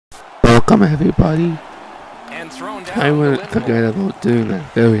Welcome everybody. And thrown down. I wouldn't forget about doing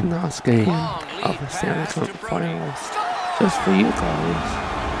that very last game of the Stanley Cup Finals just for you guys.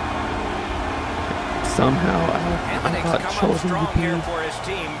 Somehow I got chosen to be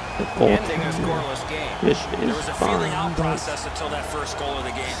the goaltender, which is fine, but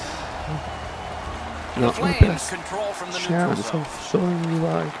not my best chance of showing you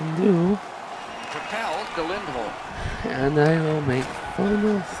what I can do. And I will make fun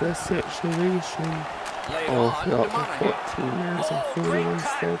of the situation all throughout the 14 minutes and 41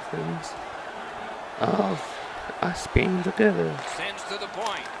 seconds of us being together.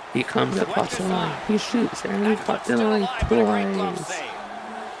 He comes across the line, he shoots, and he got the line twice.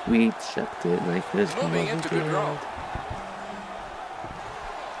 We checked it like this wasn't good.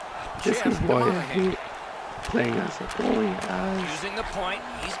 This is why I hate playing as a goalie,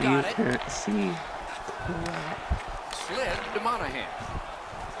 as you can't see crap.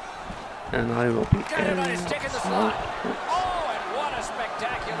 And I will be adding out. Oh, and what a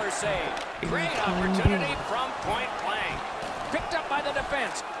spectacular save. Great opportunity from point blank. Picked up by the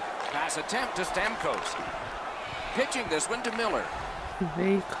defense. Pass attempt to Stamkos. Pitching this one to Miller.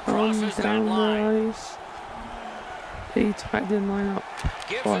 They come down the ice. They try to line up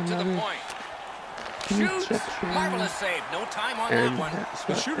for another rejection. Marvelous save. No time on and that one. that's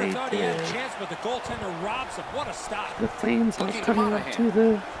The what shooter they thought he had a did. chance, but the goaltender robs him. What a stop. The Flames are coming up to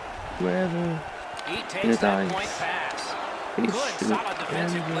the wherever He takes that point ice. pass. They Good, shoot solid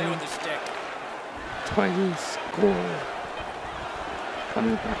defensive play and with the stick. try to score.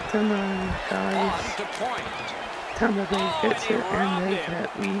 Coming back to line, guys. On to point. Tampa Bay hits it and they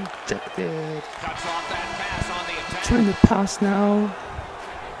get rejected. Cuts off that pass on the attack. Trying to pass now,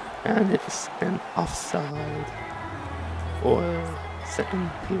 and it's an offside or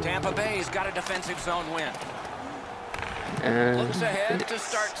second period. Tampa Bay's got a defensive zone win. And Looks ahead to it's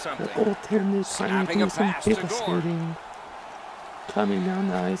start something. the goaltender's trying to Snapping do a some pass to bigger Gore. shooting. Coming down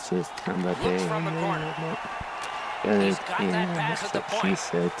the ice is Tampa Bay, Looks from and the they corner. will not get He's it got in. that pass That's at the what she point.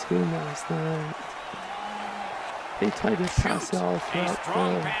 said too last night. They tried to pass Shoots. it all A throughout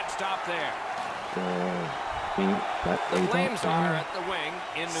strong pad stop there. the feet, but The they don't Flames are want at the wing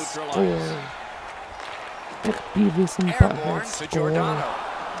in to neutral score. ice. Nick Beavis and Airborne Butthead to score. Giordano.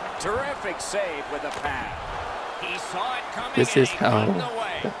 Terrific save with a pad. He saw it coming. This and is he how got in the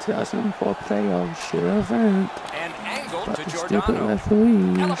way. the 2004 playoffs should have went. And angled But to the stupid Giordano.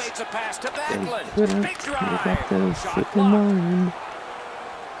 referees, Elevates a pass to they Backlund. couldn't Big make drive. up their Shot freaking blocked. mind.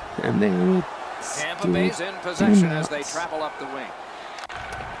 And they would Tampa do Bay's in possession as they peanuts. travel up the wing.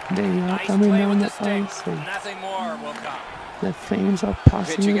 They are Nice coming play down with the the stick. ice, and Nothing more will come. the Flames are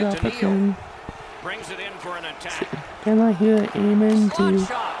passing Pitching it it up to Neal. again. Brings it in for an attack. Can I hear amen Slot to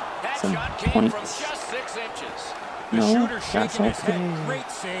shot. That some shot came from points? just 6 inches. The No, shooter that's shaking his head. okay. Great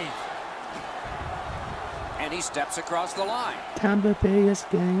save. And he steps across the line. Tampa Bay is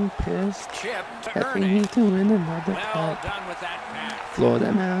getting pissed Chip to that they Ernie. need to win another Well cup. done with that pass.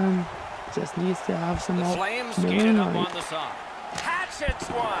 Florida man just needs to have some The more Flames Miller skated up Lite on the side. Hatchets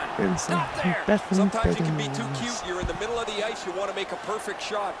one. and some Not there. Bethlehem Sometimes you can be too Bitterness. cute. You're in the middle of the ice. You want to make a perfect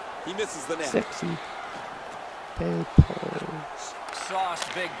shot. He misses the net. Sexy Bay pose. Sauce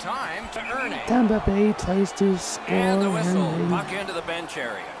big time to Ernie. Tampa Bay tries to score And the whistle. and Puck into the bench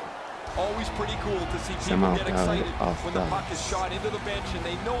area. Always pretty cool to see people Somehow get got excited it off when the the puck is shot into the bench and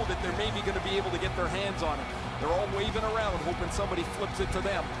they know that they're maybe going to be able to get their hands on it. They're all waving around hoping somebody flips it to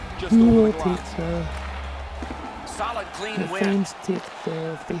them just he over will the take glass. Solid the clean win. Flames take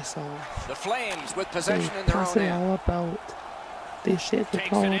the face off. The Flames with They possession in their pass own it end. all about. They shake the Takes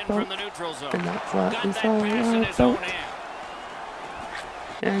ball it in from about. the neutral zone. And that's what Got it's that all pass in his own about. end.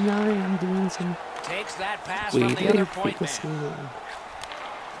 And I am doing some Takes that pass from the other weird point man. skating.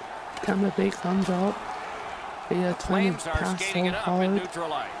 Tampa Bay comes up. They are trying Flames to are pass skating so it up in hard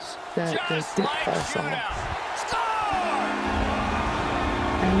neutral ice. that the Just stick like falls shootout. off. Score!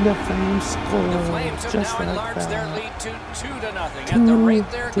 And the Flames score The Flames have just now like enlarged their that. lead to 2-0. At the rate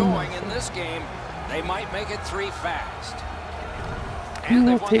they're 2-0. going in this game, they might make it 3 fast. You And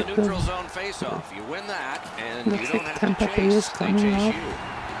they will won the take neutral the- zone face-off. You win that, and Looks you don't like have Tampa to Bay is chase. They coming chase up. you.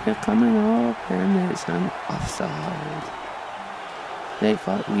 They're coming up, and it's an offside. They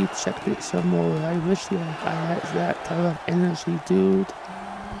got rejected some more. I wish I had that type of energy, dude.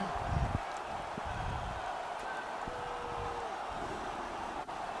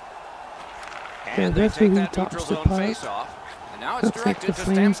 And The they take referee that drops neutral the zone puck. face-off. And now it's Looks like directed the to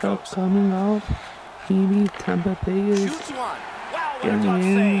Flames are Stamkos. coming up. Maybe Tampa Bay is Shoots one. Wow, what a getting tough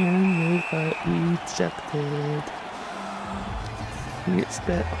in, save. and they got rejected. It's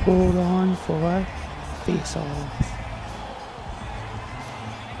that hold on for a face-off.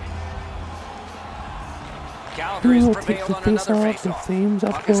 Who Calgary's will take prevailed the on face another off? The faceoff. Flames,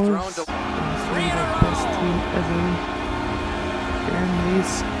 of Puck is thrown course. to They're the best team ever. And they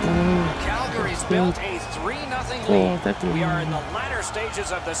score. Calgary's built a 3-0 lead. We are in the latter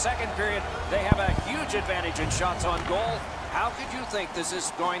stages of the second period. They have a huge advantage in shots on goal. How could you think this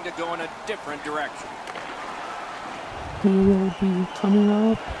is going to go in a different direction? He will be coming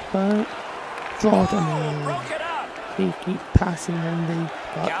up, but draw them in. Broke it up. They keep passing and they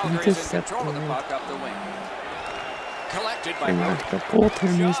got Calgary's in control of the intercepted. puck up the wing. Collected by And Brody. the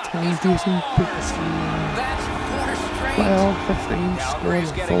goaltender's trying to do some quickly. That's 4 straight. Well, the Flames Calgary's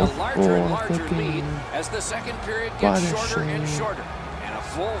scored the getting a fourth larger goal and of larger the lead game. as the second period What gets a shorter and shame. shorter. And a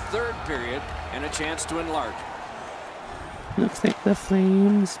full third period and a chance to enlarge. Looks like the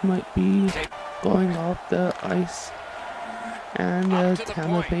Flames might be going off the ice. And Up the to the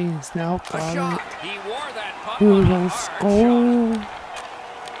Tampa point. Bay has now A got shot. it. He wore that puck Who on a will hard score? shot.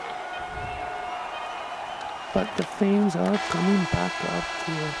 But the Flames are coming back up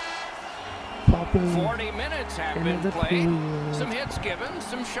to probably 40 minutes have end been of the played. period. Some hits given,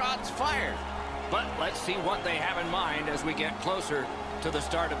 some shots fired. But let's see what they have in mind as we get closer to the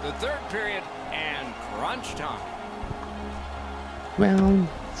start of the third period and crunch time. Round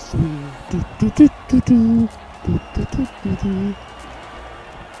 3. Do, do, do, do, do. Do, do, do, do, do.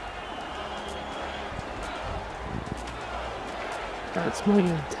 That's my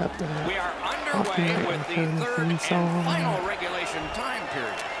attempt at We are underway with the third and song. final regulation time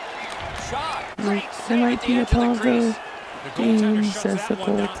period. Shot. Like, Great I save might at the be edge of the above crease. The the goaltender game, shuts says the that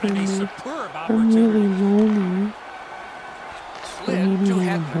one down in a goaltender. superb I'm really opportunity. lonely. Slid I'm to really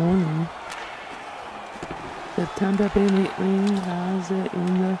Hedman. lonely. The Tampa Bay Lightning has it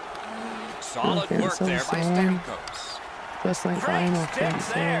in the Solid work offensive there by zone. Stamkos. just like Great I'm stick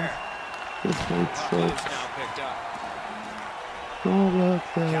offensive. there. It's my Puck choice. loose now picked up. Oh look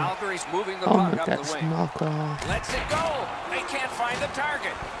there. Calgary's moving the Oh puck my, up that's the wing. knock off. Lets it go. They can't find the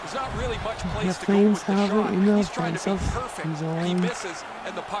target. There's not really much The place to go Flames with the have it shot. in the He's trying to be offensive perfect. He zone, misses,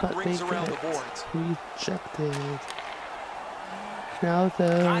 and the puck but they rings around the get boards. rejected. Now Got the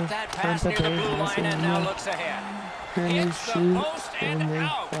that pass Tampa near the Bay blue has line it and in now the looks ahead. and they Hits the shoot post and and they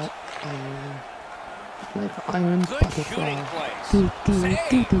out. got iron. Like iron Good butterfly. shooting place. Do, do, do,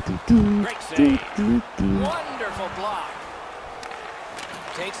 Save. do, do, do, Great do, save. do, do. Wonderful block.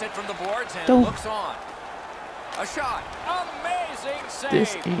 Takes it from the boards and Don't. looks on. A shot. Amazing save.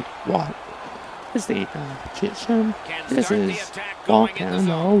 This ain't what? This ain't a magician. Can This start the is attack going walk in the and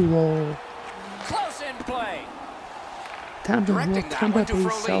zone. roll. Close in play. Tampa Directing will that Tampa one to Bay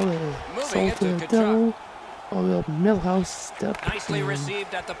Frolik. sell Moving it it to to the Kachuk. devil, or will Millhouse step Nicely in?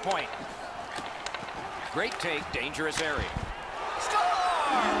 received at the point. Great take, dangerous area.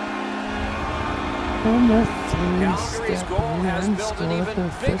 Score! And the Flames Calgary's step goal in has and built an score even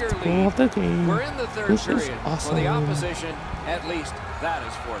the bigger fifth goal of the lead. game. We're in the third This is period. For awesome. the opposition, at least that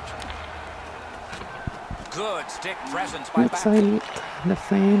is fortunate. Good stick presence by Looks Backman. like the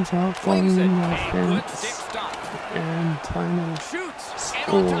Flames are going Flings it. in A good offense stick stop. and trying to Shoots.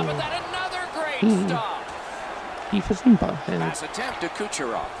 And on top score. of that, another great stop. Keep us in butthead. Pass attempt to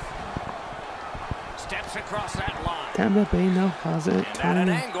Kucherov. Steps across that line. Tampa Bay now has it, And at trying an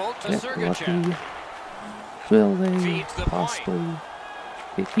to angle to get Sergachev. lucky. Will they Feeds the possibly?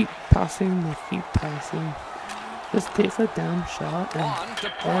 They keep passing, they keep passing. Just takes a damn shot and On to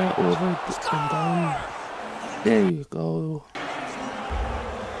they're point. over and down. There you go.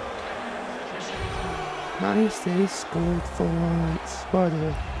 Nice, they scored for once. What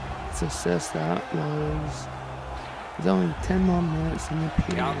a success that was. There's only 10 more minutes in the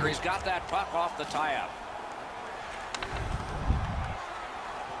period. Calgary's got that puck off the tie-up.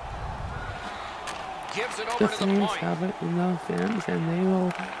 Gives it The over to the Flames point. have it in the offense and they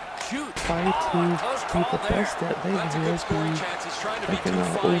will Shoot. try Close to call be the there. best that they That's a will good scoring be. chance. He's trying to be Like too an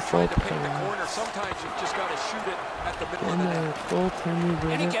fine, awful trying to pick the player. corner. Sometimes you've just got to shoot it at the middle of And the the net. goaltender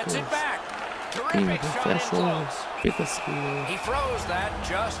And he with gets it is back. being Terrific shot in professional, close. biggest skill. He froze that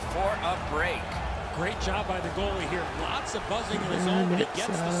just for a break. Great job by the goalie here. Lots of buzzing in his And own, but he it's,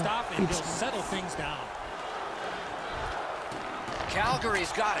 gets the stop and he'll it's- settle things down.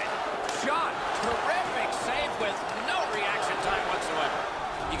 Calgary's got it. Shot. Terrific save with no reaction time whatsoever.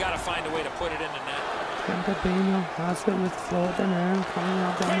 You got to find a way to put it in the net. Tampa Bay now has it with Florida man coming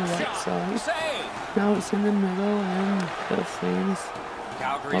out down the Quick right shot. side. Save. Now it's in the middle and the Flames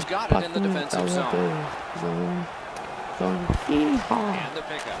Calgary's are got it in the bucking defensive out of zone. the zone. Going hee-haw. And the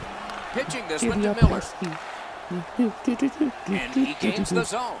pickup. Pitching this one Giddy to up, Miller. Pesky. And he gains the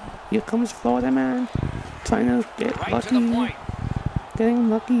zone. Here comes Florida man, trying to get Right to the lucky, point. getting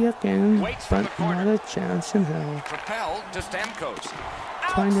lucky again, Waits from but the corner. not a chance in hell. Propelled to Stamkos.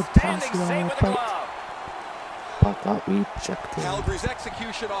 Trying to pass Outstanding it save on, with the but glove. puck got rejected. Calgary's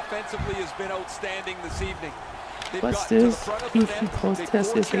execution offensively has been outstanding this evening. What's this? Goofy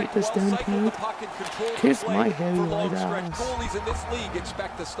protest is hate the stampede. Kiss my heavy white ass. Goalies in this league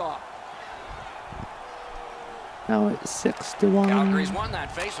expect to stop. Now it's 6-1. Calgary's won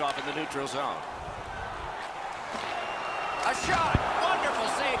that face-off in the neutral zone. A shot! Wonderful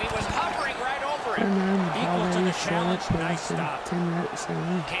save. He was hovering right over it. And then Equal to the challenge. Nice in stop. 10 minutes in.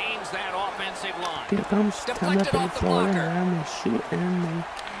 Gains that offensive line. Here comes Tampa Deflected Bay off the Florida, blocker. and they shoot and they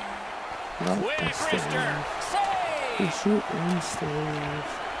love With the Christer. save. They Save! shoot and save.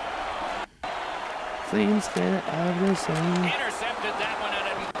 Flames get it out of the zone. Intercepted that one at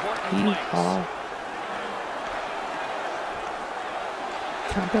an important place. Yeehaw.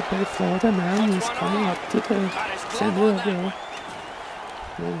 Tampa Bay Florida man is coming up to the center of the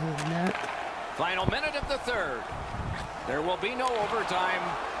net. Final minute of the third. There will be no overtime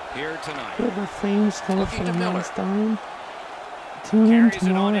here tonight. Will the Flames go Looking for to the Miller. milestone? Tune in Carries it on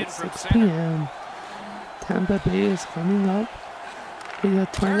tomorrow in at from 6 center. p.m. Tampa Bay is coming up. They are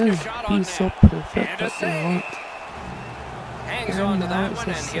trying Turned a to shot be on so net. perfect, And a but they save. won't. Hangs And on to now that it's one,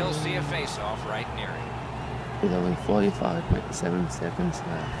 a and he'll save. see a face-off right near him. With only 45.7 seconds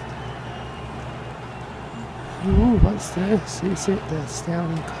left. Ooh, what's this? Is it the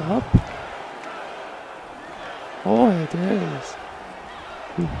Stanley Cup? Oh, it is.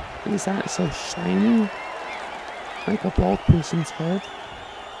 Is that so shiny? Like a bald person's head?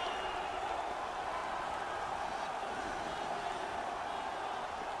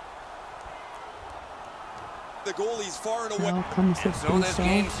 The goalie's far and away. Now comes the And so this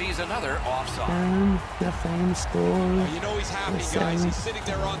game face-off, sees another offside. and the Flames score. You know he's happy, The guys. He's seventh. sitting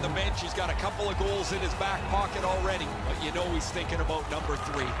there on the bench. He's got a couple of goals in his back pocket already. But you know he's thinking about number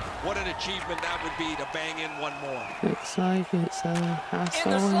 3. What an achievement that would be to bang in one more. Looks like it's a In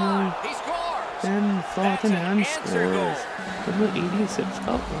hassle the slot, and he scores. then That's an Florida answer goal. scores. Number 86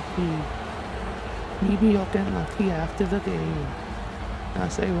 got lucky. Maybe you'll get lucky after the game,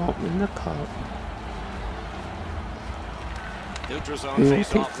 as they won't win the cup. Neutral zone Who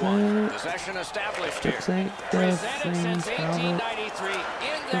face-off takes one. it? Possession established here. Looks like the Presented Flames since have it. 1893. In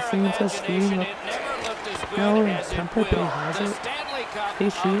The their Flames are imagination, screwing it up. never looked as good Now as it Tampa Bay will. has The it. Stanley Cup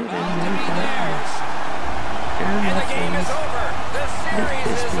They shoot about and to they be got theirs. And And the the game is Flames over. The series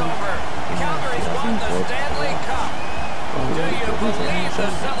this is game. over. Calgary's won the Stanley Cup. Do you believe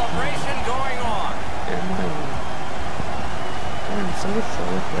the celebration going on? And I'm so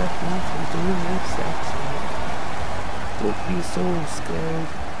short left now from doing this section. Don't be so scared,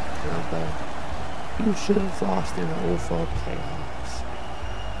 Tampa. You should have lost in the 0-4 playoffs.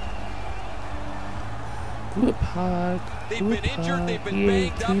 Group hug. They've been injured, they've been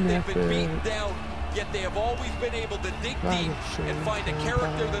banged up, they've been beaten down. Yet they have always been able to dig deep and find a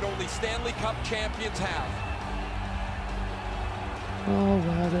character that only Stanley Cup champions have. Oh,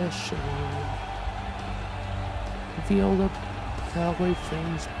 what a shame. The older Calgary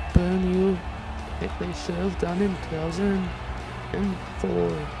Flames burn you like they should have done in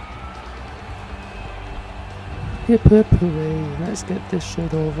 2004. Hip hip hooray, let's get this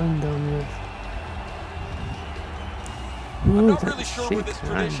shit over and done with. I'm Ooh, not that really sure where this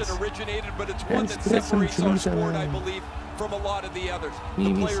tradition hands. originated, but it's one Let's that get some separates our dreams sport, I around. believe, from a lot of the others. The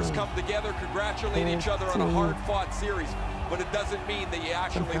Maybe players some come together, congratulate each other on a too. hard-fought series, but it doesn't mean that you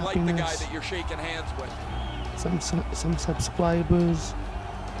actually like the guy happiness. that you're shaking hands with. Some subscribers,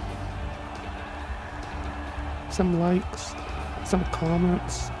 some likes, some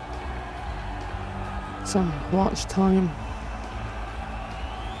comments, some watch time.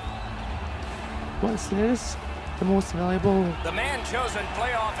 What's this? The most valuable The man chosen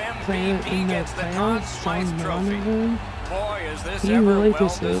playoff player MVP in the gets the Conn playoffs, Smythe John Trophy. Monahan. Boy, is this He ever really well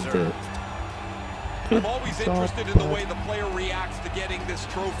deserved deserved. it. I'm always God, interested in the but- way the player reacts to getting this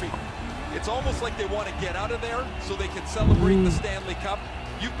trophy. It's almost like they want to get out of there so they can celebrate the Stanley Cup.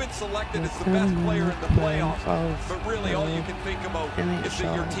 You've been selected as the best player in the playoffs, but really all you can think about is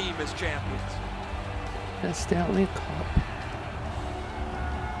that your team is champions. The Stanley Cup.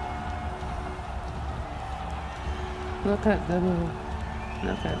 Look at them.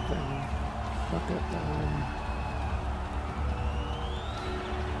 Look at them. Look at them.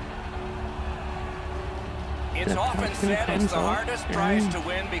 It's The often captain said it's comes the up hardest prize and to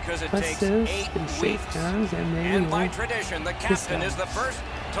win because it puts takes this 8 and shakes weeks. hands and they And by will tradition, the kiss captain is the hands. first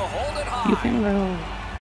to hold it You high. think they'll